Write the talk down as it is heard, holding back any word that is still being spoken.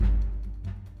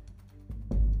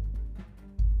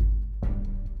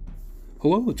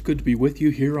Hello, it's good to be with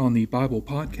you here on the Bible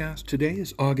Podcast. Today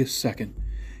is August 2nd,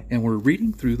 and we're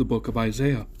reading through the book of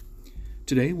Isaiah.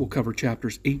 Today we'll cover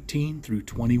chapters 18 through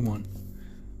 21.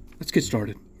 Let's get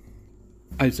started.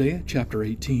 Isaiah chapter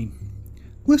 18.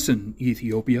 Listen,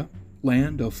 Ethiopia,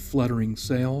 land of fluttering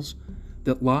sails,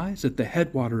 that lies at the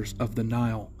headwaters of the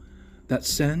Nile, that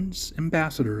sends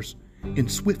ambassadors in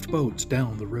swift boats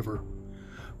down the river.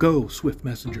 Go, swift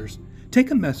messengers,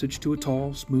 take a message to a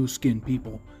tall, smooth-skinned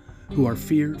people, who are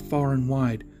feared far and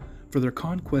wide for their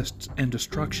conquests and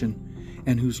destruction,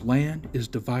 and whose land is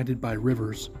divided by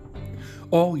rivers.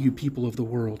 All you people of the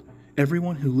world,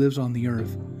 everyone who lives on the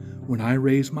earth, when I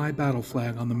raise my battle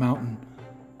flag on the mountain,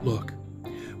 look.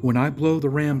 When I blow the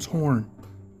ram's horn,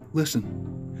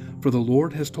 listen. For the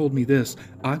Lord has told me this,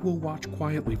 I will watch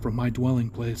quietly from my dwelling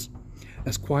place,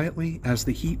 as quietly as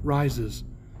the heat rises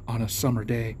on a summer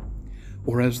day,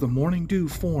 or as the morning dew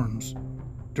forms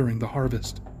during the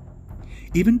harvest.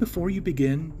 Even before you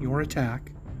begin your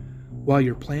attack, while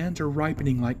your plans are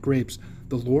ripening like grapes,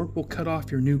 the Lord will cut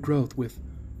off your new growth with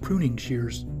pruning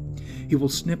shears. He will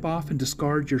snip off and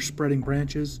discard your spreading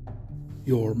branches.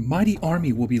 Your mighty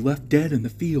army will be left dead in the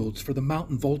fields for the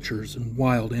mountain vultures and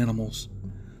wild animals.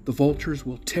 The vultures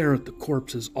will tear at the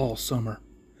corpses all summer.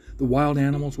 The wild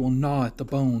animals will gnaw at the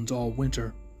bones all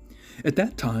winter. At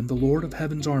that time, the Lord of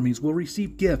heaven's armies will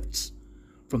receive gifts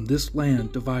from this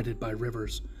land divided by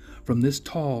rivers, from this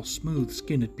tall,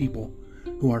 smooth-skinned people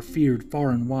who are feared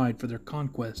far and wide for their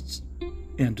conquests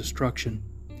and destruction.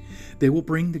 They will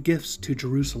bring the gifts to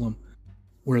Jerusalem,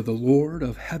 where the Lord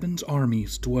of heaven's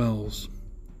armies dwells.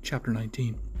 Chapter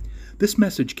 19. This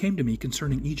message came to me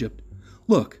concerning Egypt.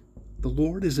 Look, the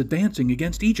Lord is advancing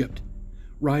against Egypt.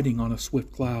 Riding on a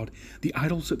swift cloud, the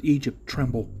idols of Egypt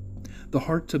tremble. The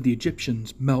hearts of the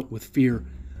Egyptians melt with fear.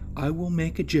 I will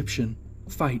make Egyptian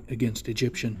fight against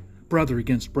Egyptian, brother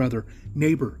against brother,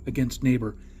 neighbor against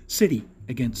neighbor, city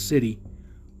against city,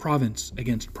 province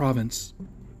against province.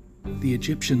 The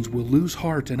Egyptians will lose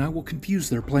heart, and I will confuse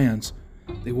their plans.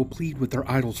 They will plead with their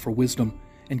idols for wisdom,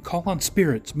 and call on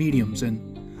spirits, mediums,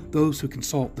 and those who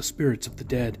consult the spirits of the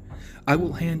dead. I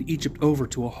will hand Egypt over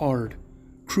to a hard,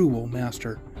 cruel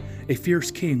master. A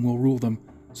fierce king will rule them,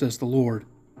 says the Lord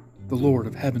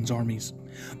of heaven's armies.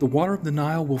 The water of the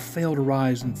Nile will fail to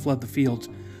rise and flood the fields.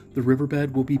 The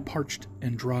riverbed will be parched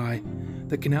and dry.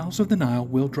 The canals of the Nile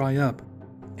will dry up,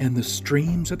 and the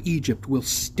streams of Egypt will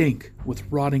stink with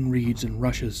rotting reeds and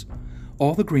rushes.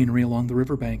 All the greenery along the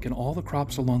riverbank and all the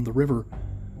crops along the river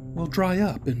will dry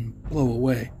up and blow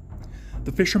away.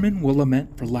 The fishermen will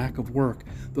lament for lack of work.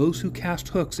 Those who cast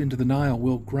hooks into the Nile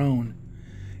will groan,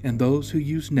 and those who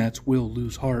use nets will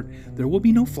lose heart. There will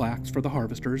be no flax for the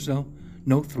harvesters,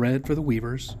 no thread for the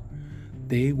weavers.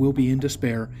 They will be in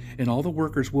despair, and all the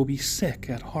workers will be sick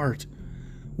at heart.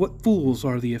 What fools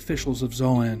are the officials of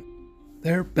Zoan!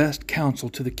 Their best counsel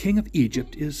to the king of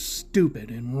Egypt is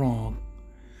stupid and wrong.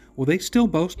 Will they still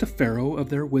boast to Pharaoh of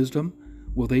their wisdom?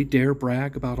 Will they dare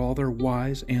brag about all their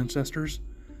wise ancestors?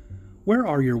 Where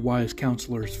are your wise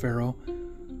counselors, Pharaoh?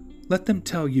 Let them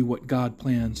tell you what God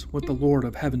plans, what the Lord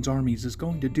of heaven's armies is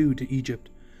going to do to Egypt.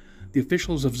 The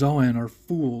officials of Zoan are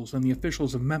fools, and the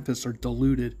officials of Memphis are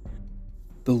deluded.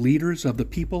 The leaders of the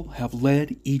people have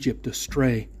led Egypt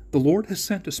astray. The Lord has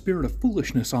sent a spirit of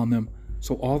foolishness on them,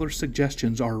 so all their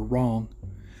suggestions are wrong.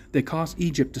 They cause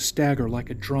Egypt to stagger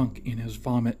like a drunk in his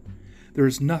vomit. There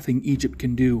is nothing Egypt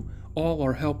can do. All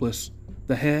are helpless,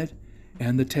 the head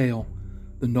and the tail,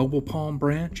 the noble palm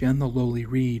branch and the lowly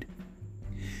reed.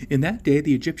 In that day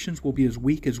the Egyptians will be as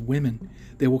weak as women.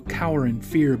 They will cower in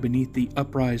fear beneath the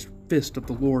upraised fist of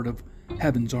the Lord of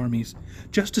heaven's armies.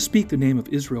 Just to speak the name of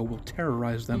Israel will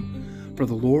terrorize them, for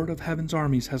the Lord of heaven's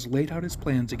armies has laid out his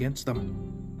plans against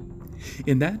them.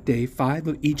 In that day 5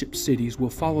 of Egypt's cities will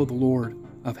follow the Lord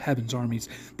of heaven's armies.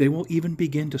 They will even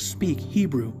begin to speak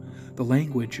Hebrew, the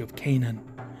language of Canaan.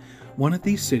 One of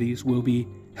these cities will be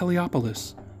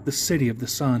Heliopolis, the city of the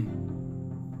sun.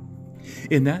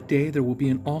 In that day there will be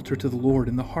an altar to the Lord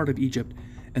in the heart of Egypt,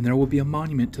 and there will be a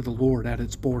monument to the Lord at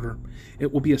its border. It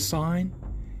will be a sign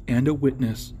and a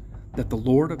witness that the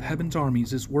Lord of heaven's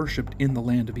armies is worshipped in the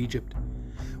land of Egypt.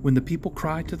 When the people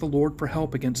cry to the Lord for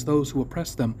help against those who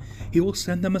oppress them, he will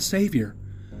send them a Savior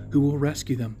who will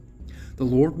rescue them. The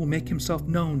Lord will make himself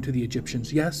known to the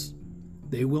Egyptians. Yes,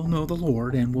 they will know the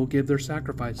Lord and will give their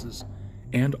sacrifices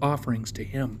and offerings to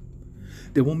him.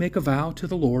 They will make a vow to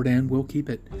the Lord and will keep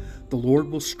it. The Lord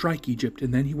will strike Egypt,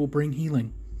 and then he will bring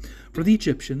healing. For the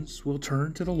Egyptians will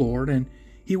turn to the Lord, and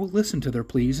he will listen to their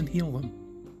pleas and heal them.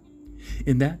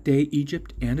 In that day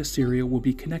Egypt and Assyria will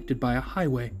be connected by a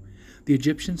highway. The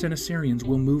Egyptians and Assyrians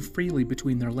will move freely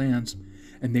between their lands,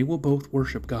 and they will both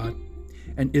worship God,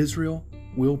 and Israel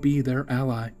will be their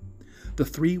ally. The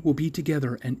three will be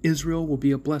together, and Israel will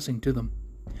be a blessing to them.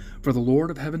 For the Lord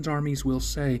of heaven's armies will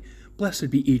say, Blessed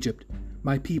be Egypt,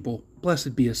 my people,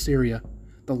 blessed be Assyria,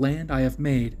 the land I have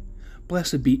made,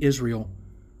 blessed be Israel,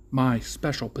 my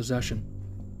special possession.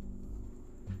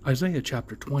 Isaiah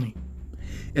chapter 20.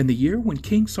 In the year when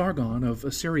King Sargon of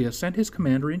Assyria sent his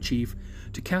commander-in-chief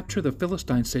to capture the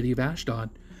Philistine city of Ashdod,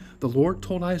 the Lord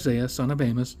told Isaiah, son of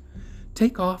Amos,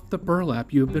 Take off the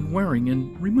burlap you have been wearing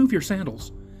and remove your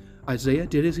sandals. Isaiah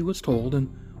did as he was told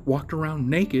and walked around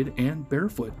naked and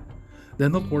barefoot.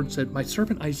 Then the Lord said, My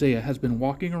servant Isaiah has been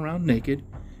walking around naked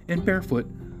and barefoot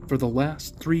for the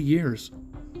last 3 years.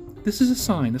 This is a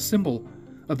sign, a symbol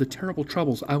of the terrible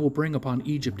troubles I will bring upon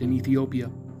Egypt and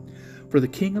Ethiopia. For the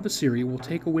king of Assyria will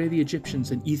take away the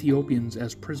Egyptians and Ethiopians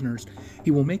as prisoners.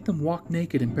 He will make them walk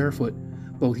naked and barefoot,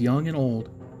 both young and old,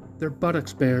 their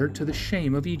buttocks bared to the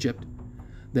shame of Egypt.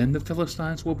 Then the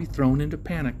Philistines will be thrown into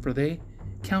panic, for they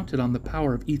counted on the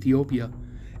power of Ethiopia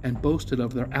and boasted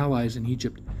of their allies in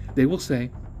Egypt. They will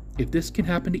say, If this can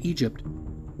happen to Egypt,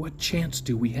 what chance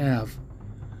do we have?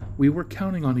 We were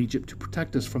counting on Egypt to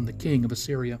protect us from the king of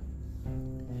Assyria.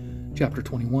 Chapter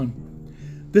 21.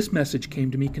 This message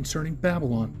came to me concerning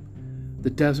Babylon, the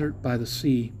desert by the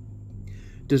sea.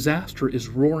 Disaster is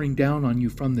roaring down on you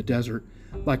from the desert,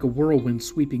 like a whirlwind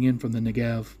sweeping in from the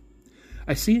Negev.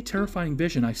 I see a terrifying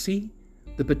vision. I see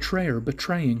the betrayer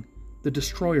betraying, the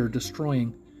destroyer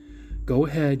destroying. Go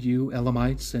ahead, you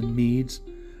Elamites and Medes.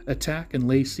 Attack and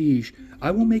lay siege.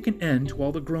 I will make an end to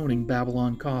all the groaning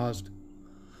Babylon caused.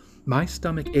 My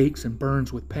stomach aches and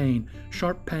burns with pain.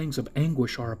 Sharp pangs of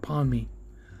anguish are upon me,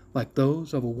 like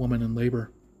those of a woman in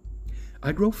labor.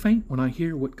 I grow faint when I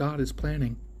hear what God is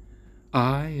planning.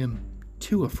 I am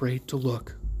too afraid to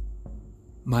look.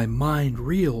 My mind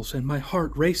reels and my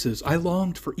heart races. I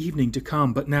longed for evening to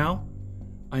come, but now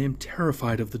I am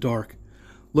terrified of the dark.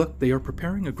 Look, they are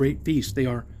preparing a great feast. They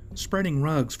are spreading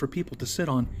rugs for people to sit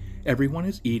on. Everyone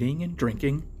is eating and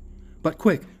drinking. But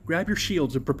quick, grab your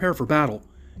shields and prepare for battle.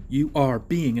 You are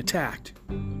being attacked.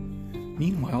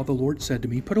 Meanwhile, the Lord said to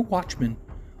me, Put a watchman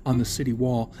on the city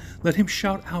wall. Let him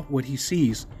shout out what he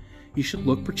sees. He should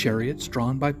look for chariots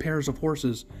drawn by pairs of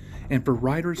horses, and for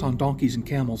riders on donkeys and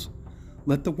camels.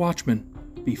 Let the watchman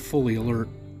be fully alert.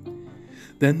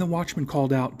 Then the watchman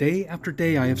called out, Day after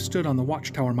day I have stood on the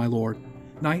watchtower, my Lord.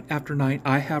 Night after night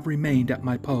I have remained at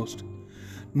my post.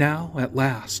 Now, at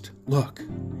last, look,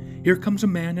 here comes a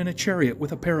man in a chariot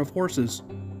with a pair of horses.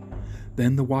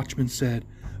 Then the watchman said,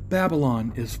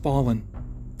 Babylon is fallen,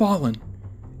 fallen,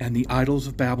 and the idols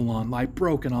of Babylon lie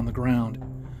broken on the ground.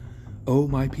 O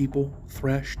my people,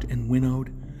 threshed and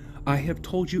winnowed, I have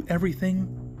told you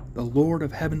everything the Lord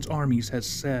of heaven's armies has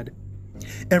said,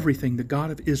 everything the God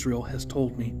of Israel has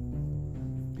told me.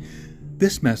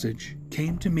 This message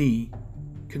came to me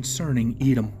concerning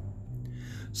Edom.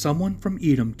 Someone from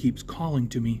Edom keeps calling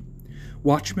to me,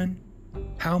 Watchman,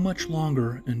 how much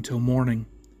longer until morning?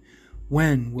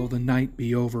 When will the night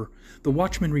be over? The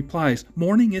watchman replies,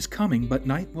 Morning is coming, but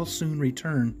night will soon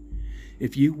return.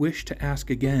 If you wish to ask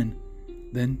again,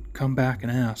 then come back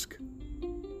and ask.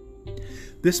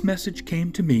 This message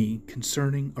came to me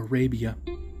concerning Arabia.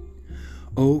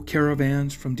 O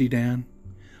caravans from Dedan,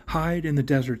 hide in the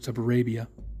deserts of Arabia.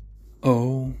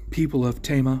 O people of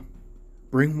Tema,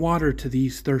 bring water to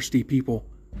these thirsty people,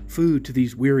 food to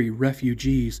these weary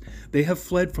refugees. They have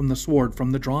fled from the sword,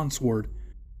 from the drawn sword,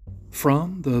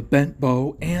 from the bent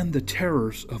bow and the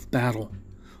terrors of battle.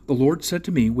 The Lord said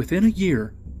to me, Within a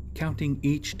year, counting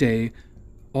each day,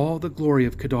 all the glory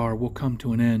of Kedar will come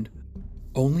to an end.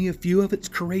 Only a few of its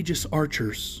courageous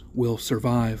archers will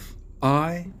survive.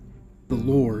 I, the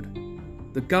Lord,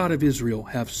 the God of Israel,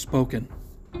 have spoken.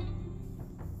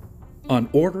 On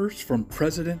orders from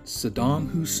President Saddam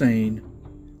Hussein,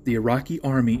 the Iraqi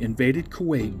army invaded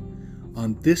Kuwait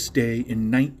on this day in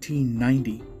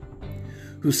 1990.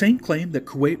 Hussein claimed that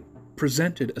Kuwait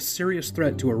presented a serious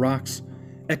threat to Iraq's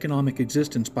economic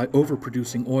existence by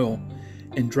overproducing oil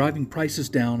and driving prices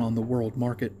down on the world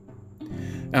market.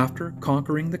 After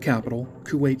conquering the capital,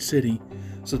 Kuwait City,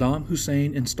 Saddam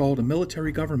Hussein installed a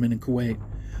military government in Kuwait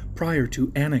prior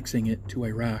to annexing it to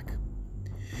Iraq.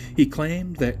 He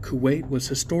claimed that Kuwait was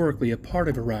historically a part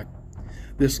of Iraq.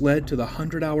 This led to the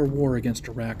 100-hour war against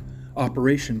Iraq,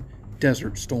 Operation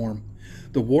Desert Storm.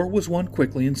 The war was won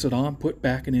quickly and Saddam put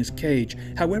back in his cage.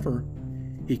 However,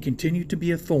 he continued to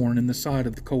be a thorn in the side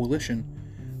of the coalition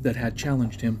that had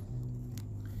challenged him.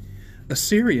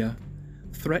 Assyria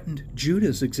threatened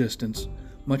Judah's existence,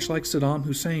 much like Saddam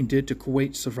Hussein did to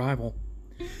Kuwait's survival.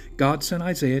 God sent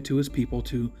Isaiah to his people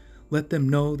to let them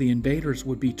know the invaders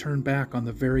would be turned back on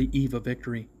the very eve of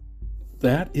victory.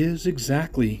 That is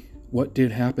exactly what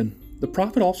did happen. The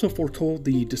prophet also foretold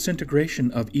the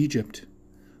disintegration of Egypt.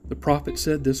 The prophet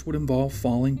said this would involve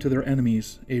falling to their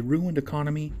enemies, a ruined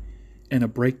economy, and a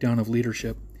breakdown of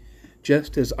leadership,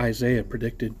 just as Isaiah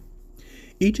predicted.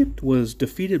 Egypt was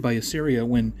defeated by Assyria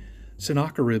when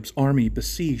Sennacherib's army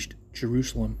besieged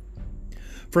Jerusalem.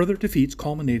 Further defeats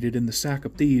culminated in the sack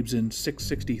of Thebes in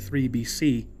 663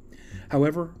 BC.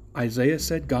 However, Isaiah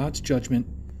said God's judgment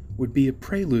would be a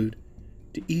prelude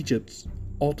to Egypt's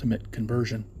ultimate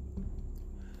conversion.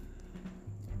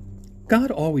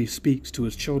 God always speaks to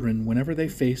his children whenever they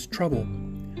face trouble.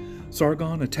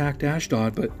 Sargon attacked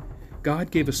Ashdod, but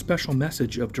God gave a special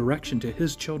message of direction to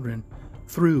his children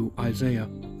through Isaiah.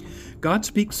 God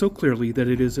speaks so clearly that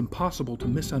it is impossible to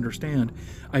misunderstand.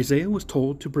 Isaiah was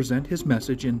told to present his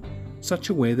message in such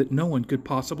a way that no one could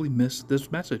possibly miss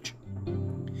this message.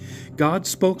 God's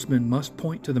spokesman must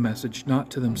point to the message,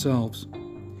 not to themselves.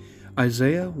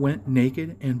 Isaiah went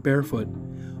naked and barefoot,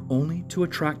 only to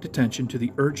attract attention to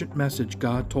the urgent message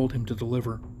God told him to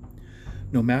deliver.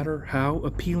 No matter how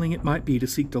appealing it might be to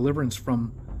seek deliverance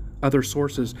from other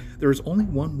sources, there is only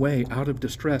one way out of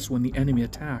distress when the enemy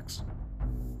attacks.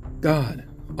 God,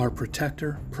 our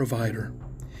protector, provider.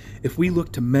 If we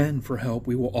look to men for help,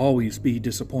 we will always be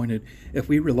disappointed. If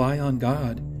we rely on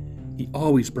God, he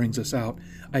always brings us out.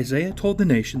 Isaiah told the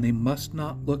nation they must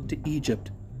not look to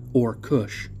Egypt or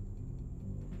Cush.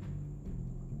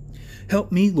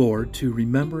 Help me, Lord, to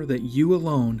remember that you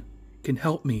alone can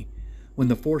help me when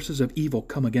the forces of evil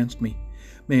come against me.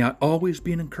 May I always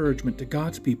be an encouragement to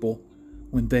God's people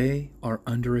when they are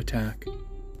under attack.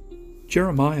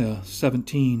 Jeremiah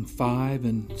 17:5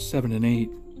 and 7 and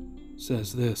 8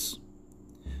 says this,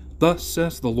 "Thus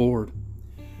says the Lord,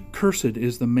 Cursed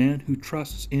is the man who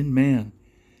trusts in man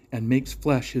and makes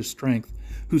flesh his strength,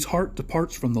 whose heart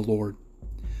departs from the Lord.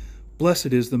 Blessed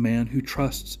is the man who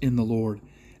trusts in the Lord,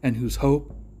 and whose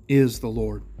hope is the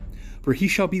Lord. For he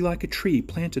shall be like a tree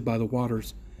planted by the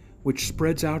waters, which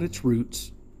spreads out its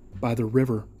roots by the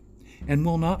river, and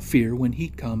will not fear when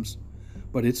heat comes,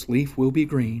 but its leaf will be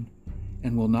green,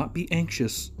 and will not be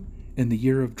anxious in the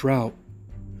year of drought,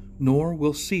 nor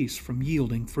will cease from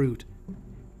yielding fruit."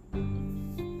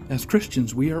 As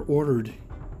Christians, we are ordered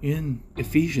in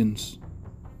Ephesians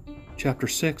chapter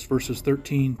 6, verses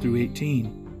 13 through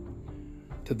 18,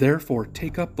 to therefore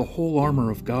take up the whole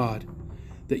armor of God,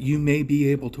 that you may be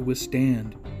able to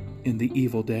withstand in the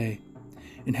evil day.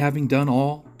 And having done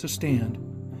all to stand,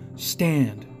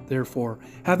 stand, therefore,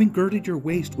 having girded your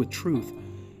waist with truth,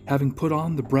 having put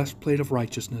on the breastplate of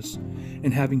righteousness,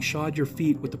 and having shod your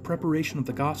feet with the preparation of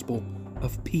the gospel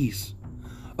of peace.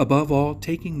 Above all,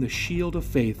 taking the shield of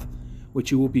faith,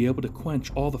 which you will be able to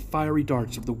quench all the fiery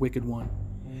darts of the wicked one.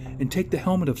 And take the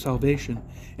helmet of salvation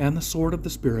and the sword of the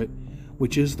Spirit,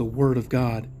 which is the word of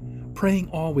God, praying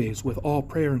always with all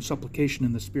prayer and supplication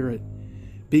in the Spirit,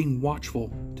 being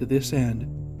watchful to this end,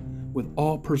 with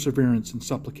all perseverance and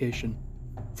supplication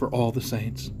for all the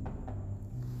saints.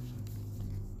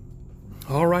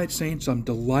 All right, saints, I'm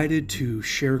delighted to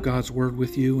share God's word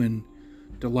with you and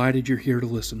delighted you're here to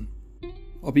listen.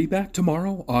 I'll be back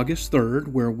tomorrow, August 3rd,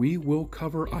 where we will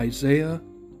cover Isaiah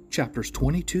chapters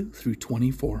 22 through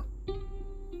 24.